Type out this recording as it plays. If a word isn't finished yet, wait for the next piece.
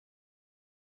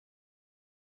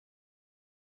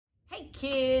Hey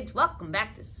kids, welcome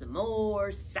back to some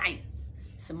more science,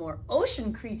 some more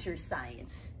ocean creature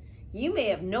science. You may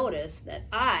have noticed that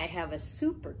I have a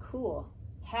super cool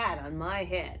hat on my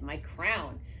head, my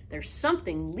crown. There's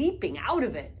something leaping out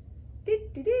of it.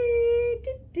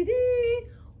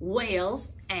 Whales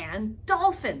and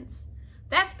dolphins.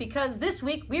 That's because this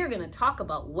week we are going to talk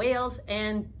about whales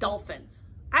and dolphins.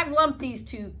 I've lumped these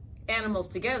two animals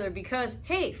together because,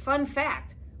 hey, fun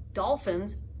fact,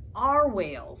 dolphins are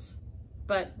whales.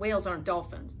 But whales aren't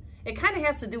dolphins. It kind of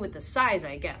has to do with the size,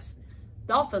 I guess.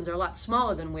 Dolphins are a lot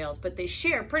smaller than whales, but they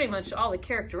share pretty much all the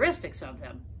characteristics of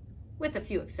them, with a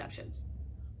few exceptions.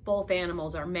 Both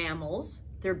animals are mammals.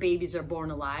 Their babies are born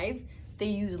alive. They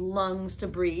use lungs to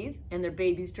breathe, and their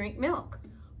babies drink milk.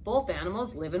 Both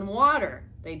animals live in water.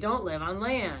 They don't live on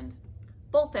land.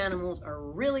 Both animals are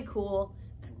really cool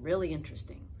and really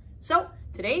interesting. So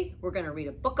today we're going to read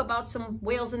a book about some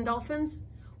whales and dolphins.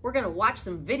 We're going to watch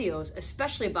some videos,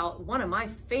 especially about one of my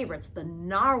favorites, the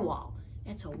narwhal.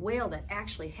 It's a whale that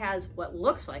actually has what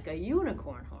looks like a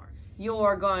unicorn horn.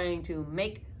 You're going to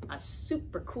make a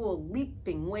super cool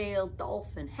leaping whale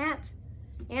dolphin hat.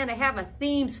 And I have a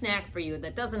theme snack for you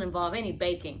that doesn't involve any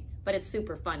baking, but it's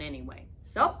super fun anyway.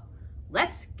 So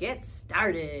let's get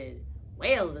started.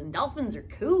 Whales and dolphins are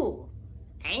cool,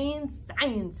 and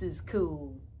science is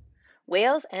cool.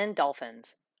 Whales and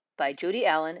Dolphins by Judy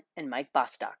Allen and Mike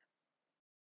Bostock.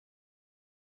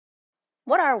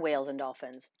 What are whales and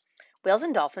dolphins? Whales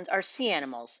and dolphins are sea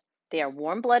animals. They are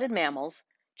warm-blooded mammals,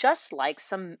 just like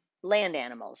some land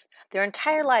animals. Their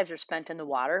entire lives are spent in the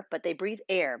water, but they breathe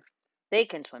air. They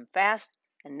can swim fast,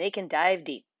 and they can dive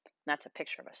deep. That's a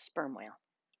picture of a sperm whale.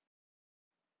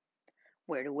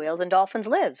 Where do whales and dolphins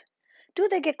live? Do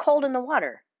they get cold in the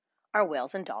water? Are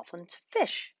whales and dolphins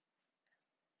fish?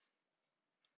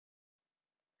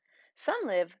 Some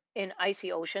live in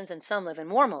icy oceans and some live in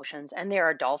warm oceans, and there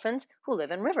are dolphins who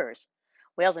live in rivers.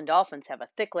 Whales and dolphins have a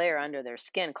thick layer under their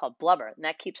skin called blubber, and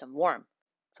that keeps them warm.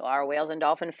 So are whales and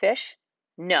dolphins fish?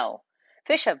 No.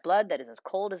 Fish have blood that is as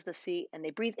cold as the sea, and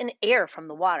they breathe in air from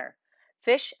the water.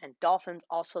 Fish and dolphins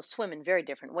also swim in very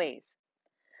different ways.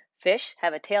 Fish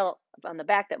have a tail on the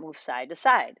back that moves side to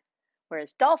side,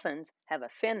 whereas dolphins have a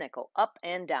fin that go up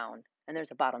and down, and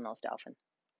there's a bottlenose dolphin.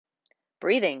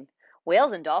 Breathing.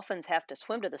 Whales and dolphins have to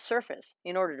swim to the surface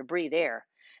in order to breathe air.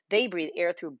 They breathe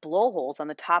air through blowholes on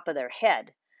the top of their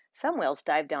head. Some whales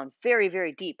dive down very,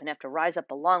 very deep and have to rise up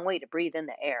a long way to breathe in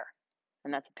the air.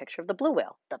 And that's a picture of the blue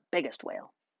whale, the biggest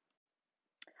whale.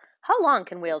 How long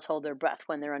can whales hold their breath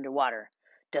when they're underwater?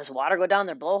 Does water go down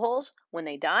their blowholes when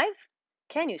they dive?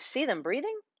 Can you see them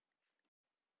breathing?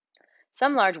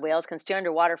 Some large whales can stay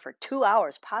underwater for 2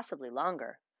 hours, possibly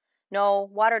longer. No,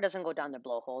 water doesn't go down their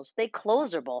blowholes. They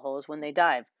close their blowholes when they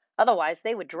dive. Otherwise,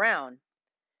 they would drown.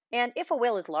 And if a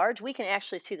whale is large, we can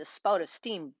actually see the spout of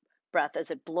steam breath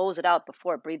as it blows it out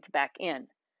before it breathes back in.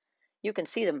 You can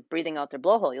see them breathing out their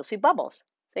blowhole. You'll see bubbles.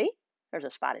 See? There's a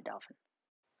spotted dolphin.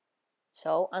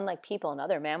 So, unlike people and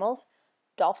other mammals,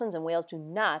 dolphins and whales do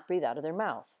not breathe out of their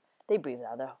mouth. They breathe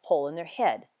out of the hole in their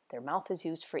head. Their mouth is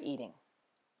used for eating.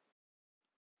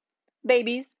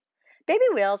 Babies. Baby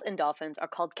whales and dolphins are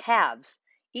called calves.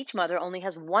 Each mother only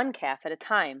has one calf at a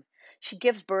time. She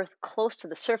gives birth close to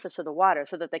the surface of the water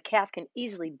so that the calf can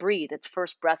easily breathe its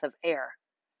first breath of air.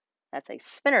 That's a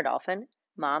spinner dolphin,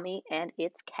 mommy and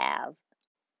its calf.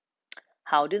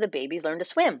 How do the babies learn to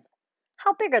swim?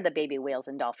 How big are the baby whales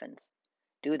and dolphins?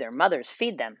 Do their mothers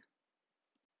feed them?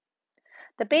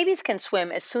 The babies can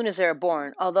swim as soon as they are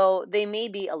born, although they may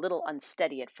be a little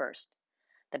unsteady at first.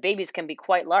 The babies can be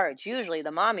quite large. Usually the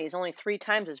mommy is only 3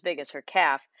 times as big as her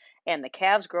calf, and the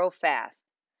calves grow fast.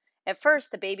 At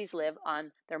first, the babies live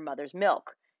on their mother's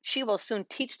milk. She will soon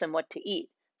teach them what to eat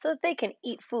so that they can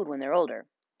eat food when they're older.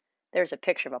 There's a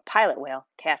picture of a pilot whale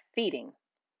calf feeding.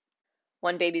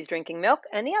 One baby's drinking milk,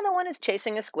 and the other one is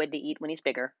chasing a squid to eat when he's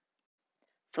bigger.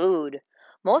 Food.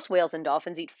 Most whales and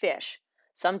dolphins eat fish.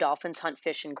 Some dolphins hunt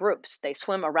fish in groups. They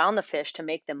swim around the fish to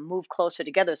make them move closer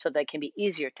together so they can be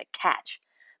easier to catch.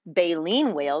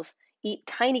 Baleen whales eat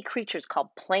tiny creatures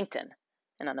called plankton.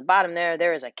 And on the bottom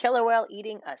there is a killer whale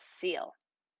eating a seal.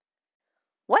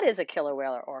 What is a killer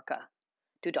whale or orca?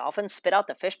 Do dolphins spit out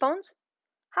the fish bones?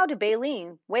 How do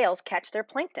baleen whales catch their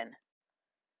plankton?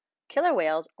 Killer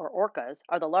whales or orcas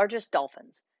are the largest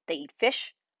dolphins. They eat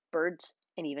fish, birds,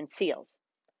 and even seals.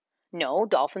 No,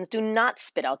 dolphins do not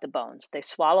spit out the bones. They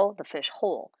swallow the fish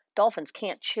whole. Dolphins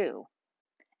can't chew.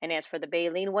 And as for the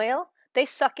baleen whale, they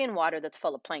suck in water that's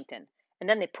full of plankton, and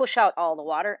then they push out all the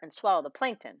water and swallow the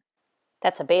plankton.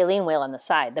 That's a baleen whale on the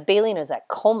side. The baleen is that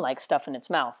comb-like stuff in its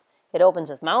mouth. It opens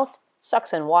its mouth,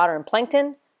 sucks in water and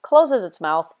plankton, closes its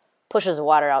mouth, pushes the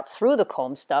water out through the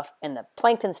comb stuff, and the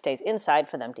plankton stays inside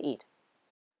for them to eat.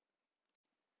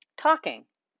 Talking.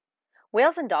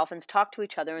 Whales and dolphins talk to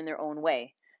each other in their own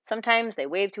way. Sometimes they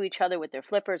wave to each other with their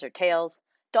flippers or tails.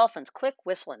 Dolphins click,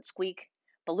 whistle, and squeak.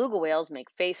 Beluga whales make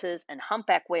faces, and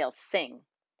humpback whales sing.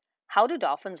 How do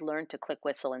dolphins learn to click,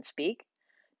 whistle, and speak?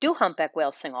 Do humpback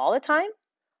whales sing all the time?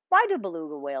 Why do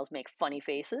beluga whales make funny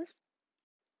faces?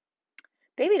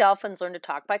 Baby dolphins learn to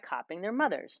talk by copying their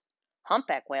mothers.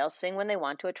 Humpback whales sing when they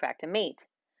want to attract a mate.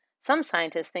 Some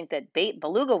scientists think that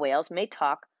beluga whales may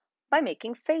talk by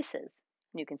making faces.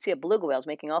 And you can see a beluga whale is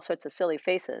making all sorts of silly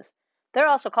faces. They're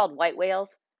also called white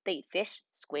whales. They eat fish,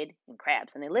 squid, and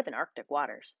crabs, and they live in Arctic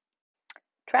waters.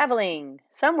 Traveling.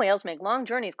 Some whales make long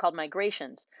journeys called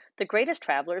migrations. The greatest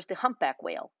traveler is the humpback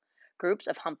whale. Groups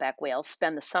of humpback whales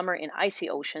spend the summer in icy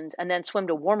oceans and then swim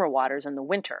to warmer waters in the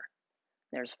winter.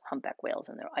 There's humpback whales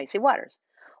in their icy waters.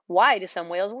 Why do some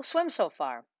whales swim so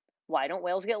far? Why don't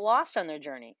whales get lost on their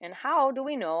journey? And how do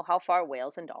we know how far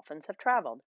whales and dolphins have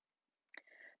traveled?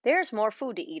 There's more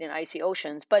food to eat in icy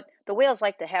oceans, but the whales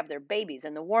like to have their babies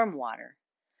in the warm water.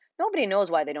 Nobody knows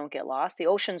why they don't get lost. The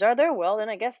oceans are their world, and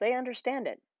I guess they understand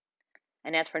it.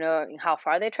 And as for knowing how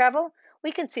far they travel,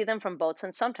 we can see them from boats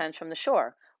and sometimes from the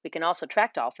shore. We can also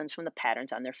track dolphins from the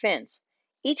patterns on their fins.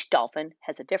 Each dolphin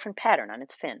has a different pattern on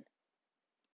its fin.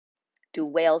 Do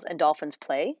whales and dolphins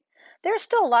play? There's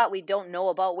still a lot we don't know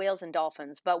about whales and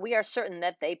dolphins, but we are certain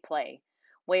that they play.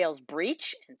 Whales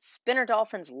breach, and spinner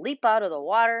dolphins leap out of the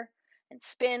water and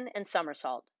spin and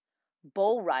somersault.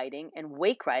 Bull riding and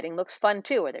wake riding looks fun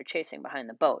too, where they're chasing behind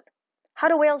the boat. How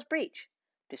do whales breach?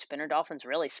 Do spinner dolphins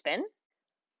really spin?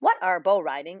 What are bull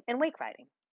riding and wake riding?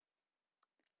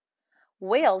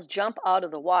 Whales jump out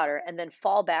of the water and then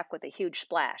fall back with a huge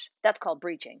splash. That's called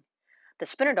breaching. The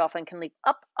spinner dolphin can leap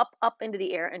up, up, up into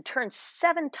the air and turn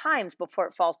 7 times before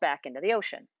it falls back into the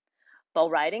ocean. Bull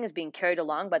riding is being carried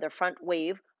along by the front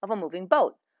wave of a moving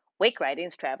boat. Wake riding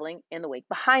is traveling in the wake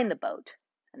behind the boat.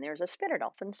 And there's a spinner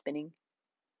dolphin spinning.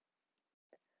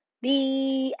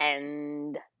 The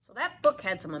end. So that book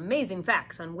had some amazing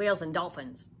facts on whales and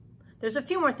dolphins. There's a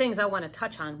few more things I want to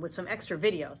touch on with some extra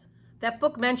videos. That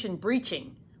book mentioned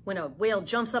breaching, when a whale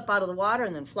jumps up out of the water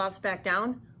and then flops back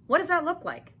down. What does that look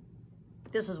like?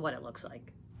 This is what it looks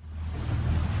like.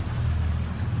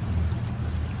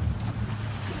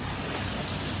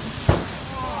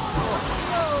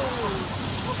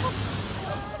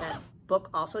 That book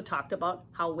also talked about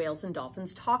how whales and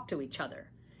dolphins talk to each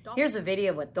other. Here's a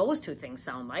video of what those two things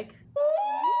sound like.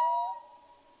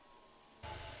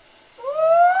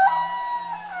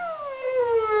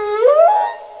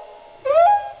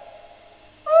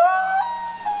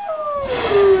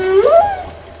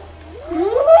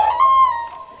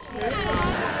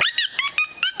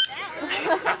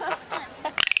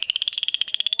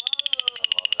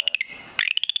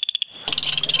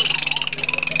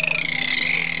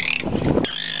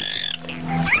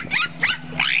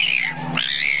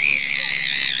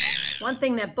 One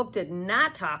thing that book did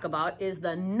not talk about is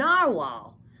the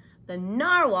narwhal. The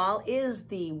narwhal is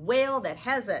the whale that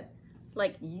has a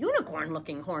like unicorn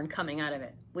looking horn coming out of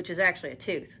it, which is actually a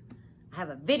tooth. I have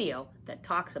a video that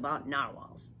talks about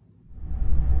narwhals.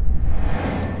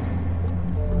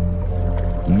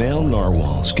 Male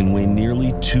narwhals can weigh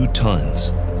nearly 2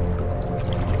 tons.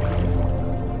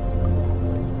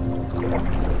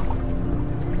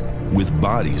 With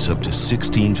bodies up to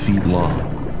 16 feet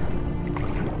long.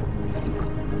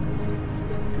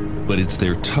 But it's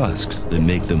their tusks that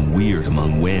make them weird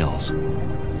among whales.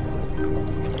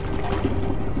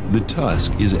 The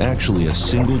tusk is actually a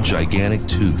single gigantic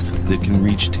tooth that can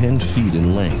reach 10 feet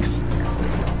in length.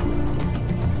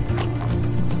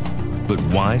 But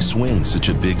why swing such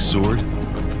a big sword?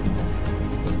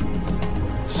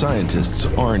 Scientists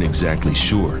aren't exactly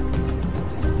sure.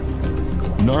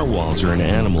 Narwhals are an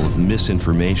animal of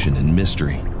misinformation and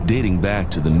mystery, dating back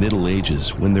to the Middle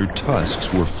Ages when their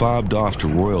tusks were fobbed off to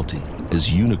royalty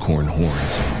as unicorn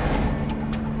horns.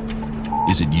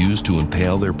 Is it used to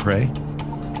impale their prey?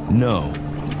 No.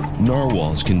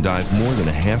 Narwhals can dive more than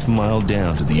a half-mile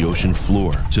down to the ocean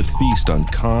floor to feast on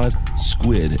cod,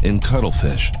 squid, and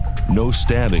cuttlefish. No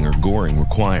stabbing or goring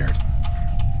required.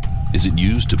 Is it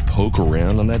used to poke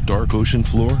around on that dark ocean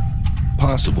floor?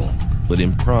 Possible, but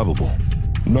improbable.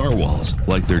 Narwhals,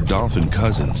 like their dolphin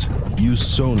cousins, use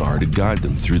sonar to guide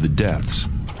them through the depths.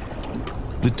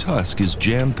 The tusk is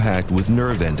jam-packed with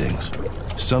nerve endings.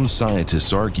 Some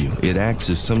scientists argue it acts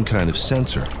as some kind of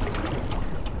sensor.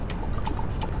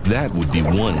 That would be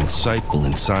one insightful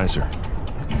incisor.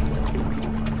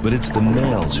 But it's the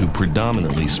males who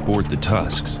predominantly sport the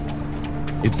tusks.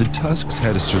 If the tusks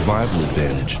had a survival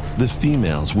advantage, the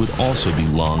females would also be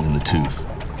long in the tooth.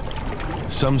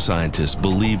 Some scientists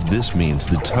believe this means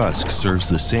the tusk serves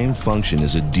the same function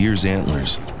as a deer's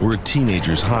antlers or a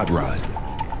teenager's hot rod,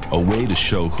 a way to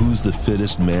show who's the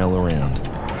fittest male around.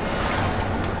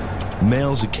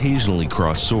 Males occasionally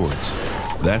cross swords.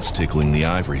 That's tickling the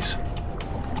ivories.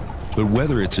 But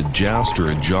whether it's a joust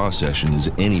or a jaw session is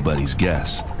anybody's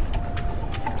guess.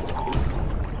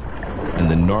 And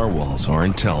the narwhals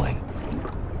aren't telling.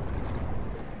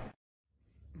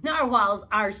 Narwhals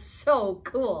are so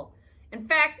cool. In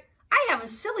fact, I have a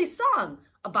silly song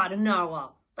about a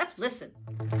narwhal. Let's listen.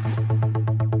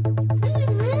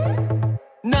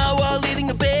 Narwhal eating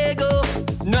a bagel,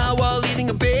 narwhal eating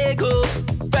a bagel.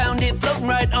 Found it floating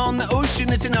right on the ocean,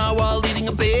 it's a narwhal eating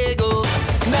a bagel.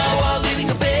 Narwhal eating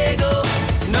a bagel,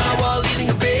 narwhal eating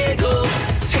a bagel.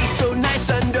 Tastes so nice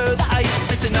under the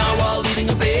ice, it's a narwhal eating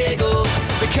a bagel.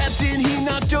 The captain, he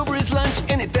knocked over his lunch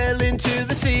and it fell into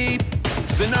the sea.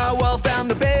 The narwhal found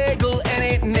the bagel and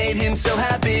it made him so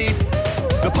happy.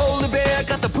 The polar bear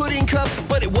got the pudding cup,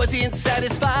 but it wasn't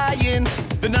satisfying.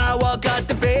 The narwhal got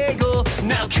the bagel,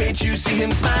 now can't you see him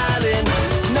smiling?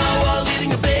 Narwhal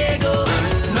eating a bagel,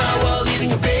 narwhal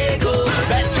eating a bagel.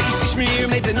 That tasty smear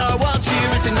made the narwhal cheer,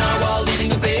 it's a narwhal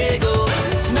eating a bagel.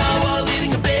 Narwhal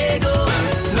eating a bagel,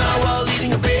 narwhal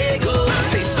eating a bagel.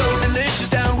 Tastes so delicious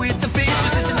down with the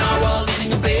fishes, it's a narwhal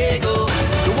eating a bagel.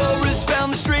 The walrus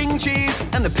found the string cheese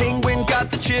and the penguin got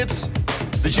the chips.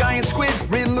 The giant squid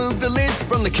removed the lid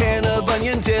from the can of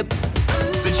onion dip.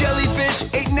 The jellyfish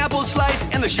ate an apple slice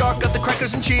and the shark got the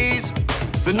crackers and cheese.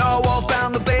 The narwhal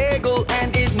found the bagel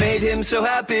and it made him so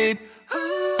happy.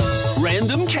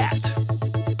 Random cat.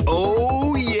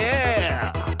 Oh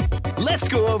yeah! Let's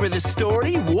go over this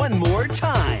story one more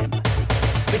time.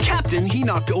 The captain, he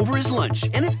knocked over his lunch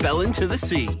and it fell into the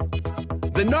sea.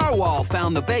 The narwhal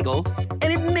found the bagel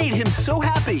and it made him so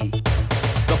happy.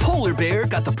 The polar bear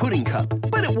got the pudding cup,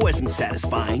 but it wasn't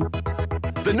satisfying.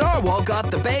 The narwhal got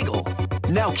the bagel.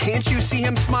 Now can't you see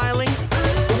him smiling?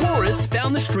 The walrus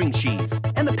found the string cheese,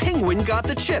 and the penguin got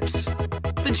the chips.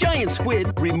 The giant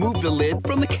squid removed the lid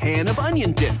from the can of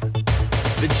onion dip.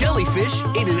 The jellyfish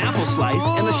ate an apple slice,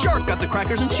 and the shark got the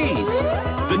crackers and cheese.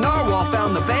 The narwhal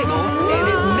found the bagel, and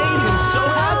it made him so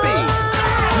happy.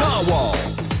 Narwhal.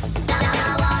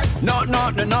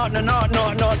 Narwhal.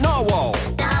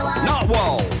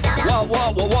 Narwhal.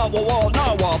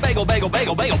 Narwhal. Bagel. Narwhal. Bagel. Bag.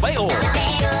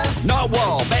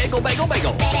 Narwhal.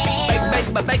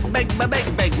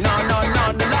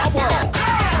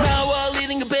 Narwhal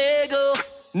eating a bagel.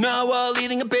 Narwhal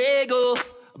eating a bagel.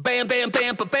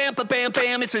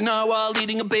 Bam. It's a narwhal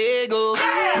eating a bagel.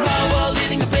 Narwhal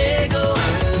eating a bagel.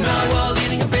 Narwhal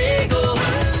eating a bagel.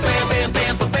 Bam.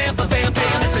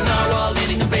 It's a narwhal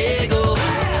eating a bagel.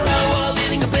 Narwhal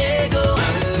eating a bagel.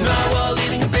 Narwhal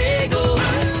eating a bagel.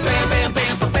 Bam.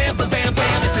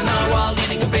 It's a narwhal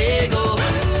eating a bagel.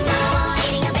 Narwhal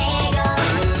eating a bagel.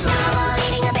 Narwhal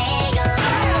eating a bagel.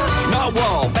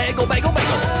 Narwhal. Bagel.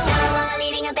 Narwhal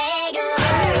eating a bagel.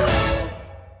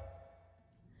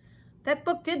 That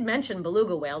book did mention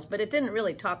beluga whales, but it didn't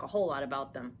really talk a whole lot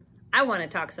about them. I want to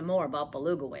talk some more about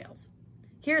beluga whales.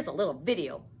 Here's a little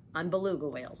video on beluga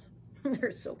whales.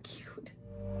 They're so cute.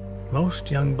 Most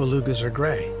young belugas are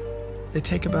gray. They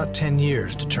take about 10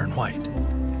 years to turn white.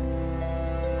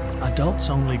 Adults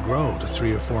only grow to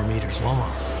 3 or 4 meters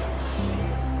long.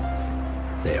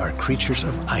 They are creatures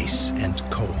of ice and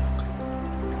cold.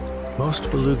 Most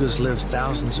belugas live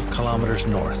thousands of kilometers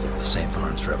north of the St.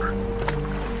 Lawrence River.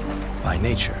 By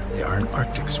nature, they are an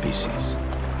Arctic species.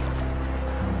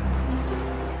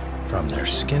 From their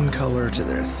skin color to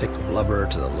their thick blubber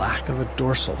to the lack of a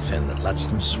dorsal fin that lets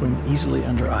them swim easily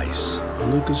under ice,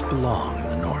 belugas belong in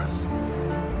the north.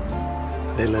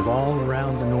 They live all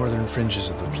around the northern fringes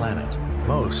of the planet,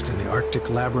 most in the Arctic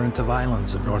labyrinth of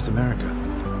islands of North America,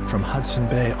 from Hudson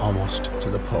Bay almost to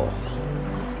the pole.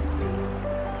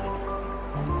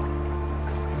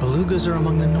 Belugas are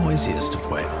among the noisiest of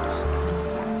whales.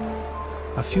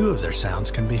 A few of their sounds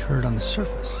can be heard on the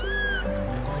surface.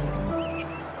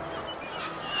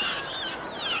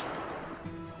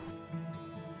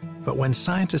 But when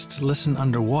scientists listen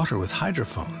underwater with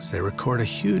hydrophones, they record a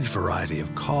huge variety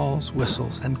of calls,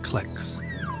 whistles, and clicks.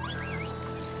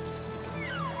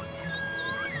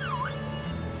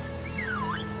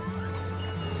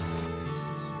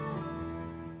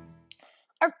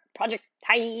 Our project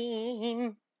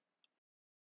time.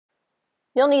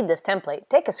 You'll need this template.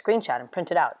 Take a screenshot and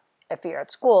print it out. If you're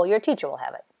at school, your teacher will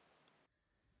have it.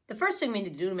 The first thing we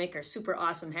need to do to make our super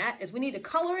awesome hat is we need to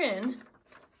color in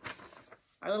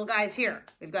our little guys here.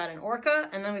 We've got an orca,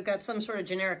 and then we've got some sort of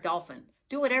generic dolphin.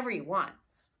 do whatever you want.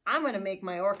 I'm going to make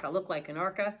my orca look like an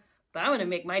orca, but I'm going to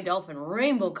make my dolphin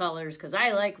rainbow colors because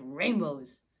I like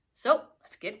rainbows. So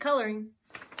let's get coloring.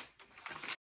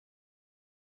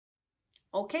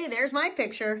 Okay, there's my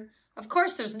picture. Of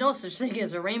course, there's no such thing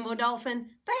as a rainbow dolphin,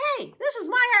 but hey, this is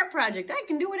my art project. I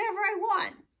can do whatever I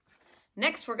want.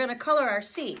 Next, we're going to color our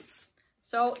sea.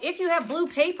 So if you have blue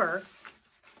paper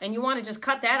and you want to just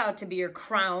cut that out to be your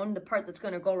crown, the part that's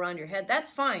going to go around your head, that's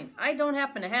fine. I don't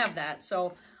happen to have that,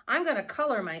 so I'm going to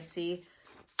color my sea.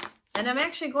 And I'm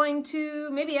actually going to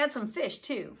maybe add some fish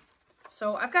too.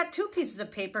 So I've got 2 pieces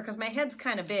of paper because my head's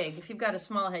kind of big. If you've got a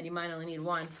small head, you might only need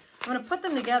 1. I'm going to put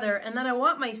them together, and then I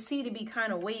want my sea to be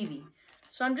kind of wavy.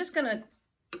 So I'm just going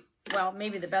to, well,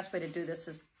 maybe the best way to do this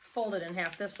is fold it in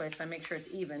half this way so I make sure it's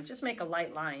even. Just make a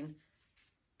light line.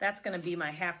 That's going to be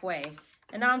my halfway.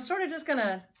 And now I'm sort of just going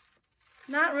to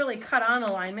not really cut on the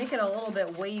line, make it a little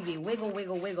bit wavy, wiggle,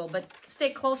 wiggle, wiggle, but stay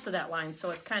close to that line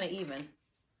so it's kind of even.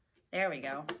 There we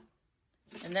go.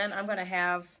 And then I'm going to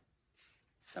have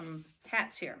some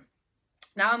hats here.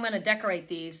 Now I'm going to decorate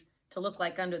these to look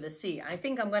like under the sea. I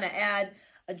think I'm going to add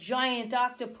a giant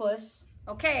octopus.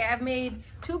 Okay, I've made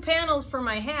 2 panels for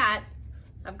my hat.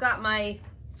 I've got my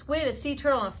squid, a sea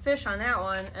turtle, and a fish on that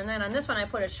one. And then on this one, I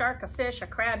put a shark, a fish, a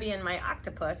crabby, and my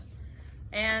octopus.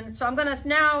 And so I'm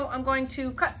going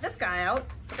to cut this guy out.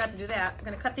 Forgot to do that. I'm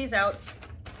going to cut these out.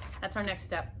 That's our next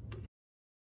step.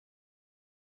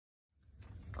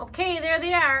 Okay, there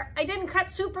they are. I didn't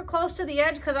cut super close to the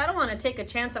edge because I don't want to take a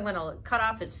chance I'm going to cut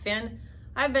off his fin.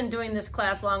 I've been doing this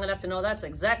class long enough to know that's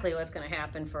exactly what's going to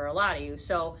happen for a lot of you.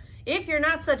 So if you're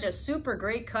not such a super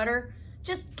great cutter,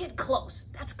 just get close.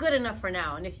 That's good enough for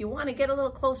now. And if you want to get a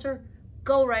little closer,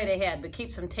 go right ahead, but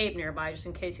keep some tape nearby just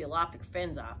in case you lop your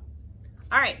fins off.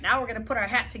 All right, now we're going to put our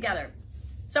hat together.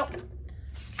 So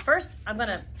first, I'm going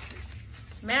to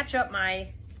match up my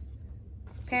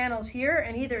panels here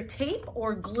and either tape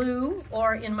or glue,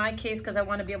 or in my case, because I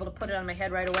want to be able to put it on my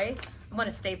head right away, I'm going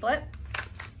to staple it.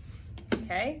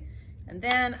 Okay, and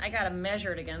then I got to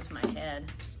measure it against my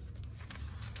head.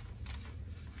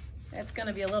 That's going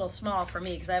to be a little small for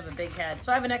me because I have a big head.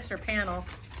 So I have an extra panel,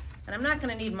 and I'm not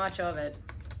going to need much of it.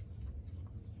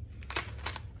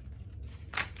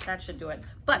 That should do it.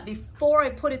 But before I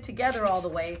put it together all the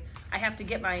way, I have to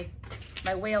get my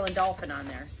whale and dolphin on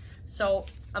there. So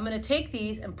I'm going to take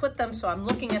these and put them so I'm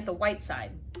looking at the white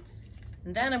side.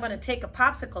 And then I'm going to take a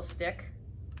popsicle stick.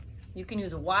 You can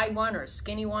use a wide one or a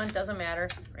skinny one, doesn't matter,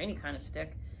 or any kind of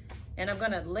stick. And I'm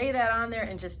going to lay that on there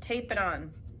and just tape it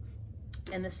on.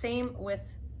 And the same with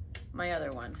my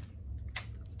other one.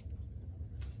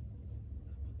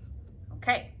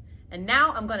 Okay, and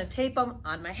now I'm going to tape them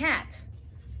on my hat.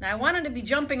 Now I want it to be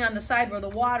jumping on the side where the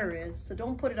water is, so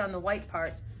don't put it on the white part.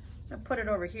 I'm going to put it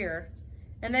over here.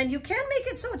 And then you can make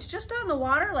it so it's just on the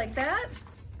water like that.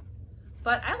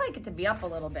 But I like it to be up a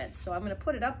little bit. So I'm going to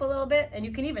put it up a little bit, and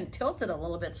you can even tilt it a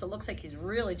little bit so it looks like he's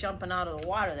really jumping out of the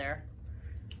water there.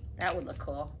 That would look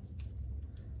cool.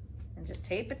 And just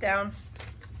tape it down.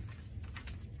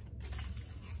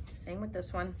 Same with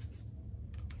this one.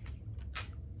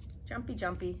 Jumpy,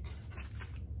 jumpy.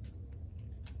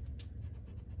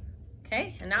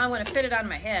 Okay, and now I'm going to fit it on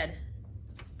my head.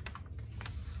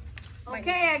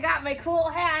 Okay, I got my cool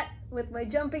hat with my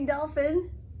jumping dolphin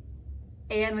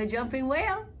and my jumping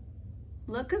whale.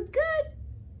 Looks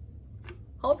good.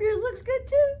 Hope yours looks good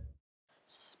too.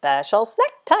 Special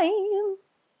snack time!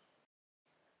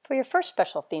 For your first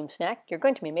special theme snack, you're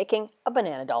going to be making a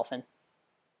banana dolphin.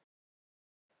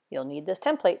 You'll need this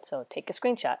template, so take a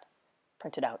screenshot,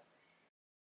 print it out.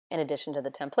 In addition to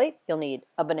the template, you'll need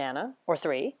a banana, or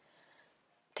 3,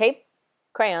 tape,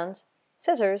 crayons,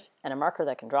 scissors, and a marker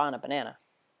that can draw on a banana.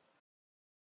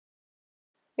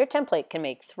 Your template can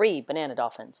make 3 banana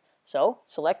dolphins, so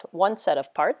select one set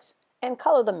of parts and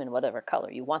color them in whatever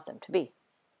color you want them to be.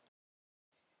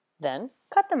 Then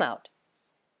cut them out.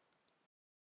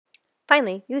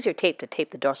 Finally, use your tape to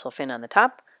tape the dorsal fin on the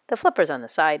top, the flippers on the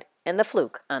side, and the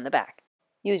fluke on the back.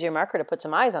 Use your marker to put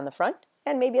some eyes on the front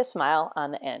and maybe a smile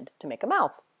on the end to make a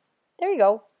mouth. There you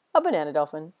go, a banana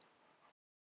dolphin.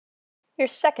 Your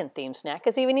second theme snack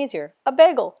is even easier, a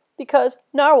bagel, because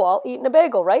narwhal eating a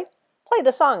bagel, right? Play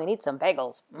the song and eat some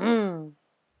bagels. Mmm.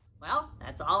 Well,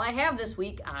 that's all I have this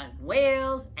week on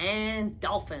whales and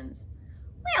dolphins.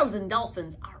 Whales and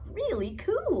dolphins are really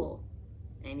cool.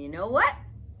 And you know what?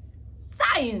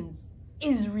 Science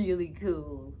is really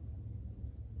cool.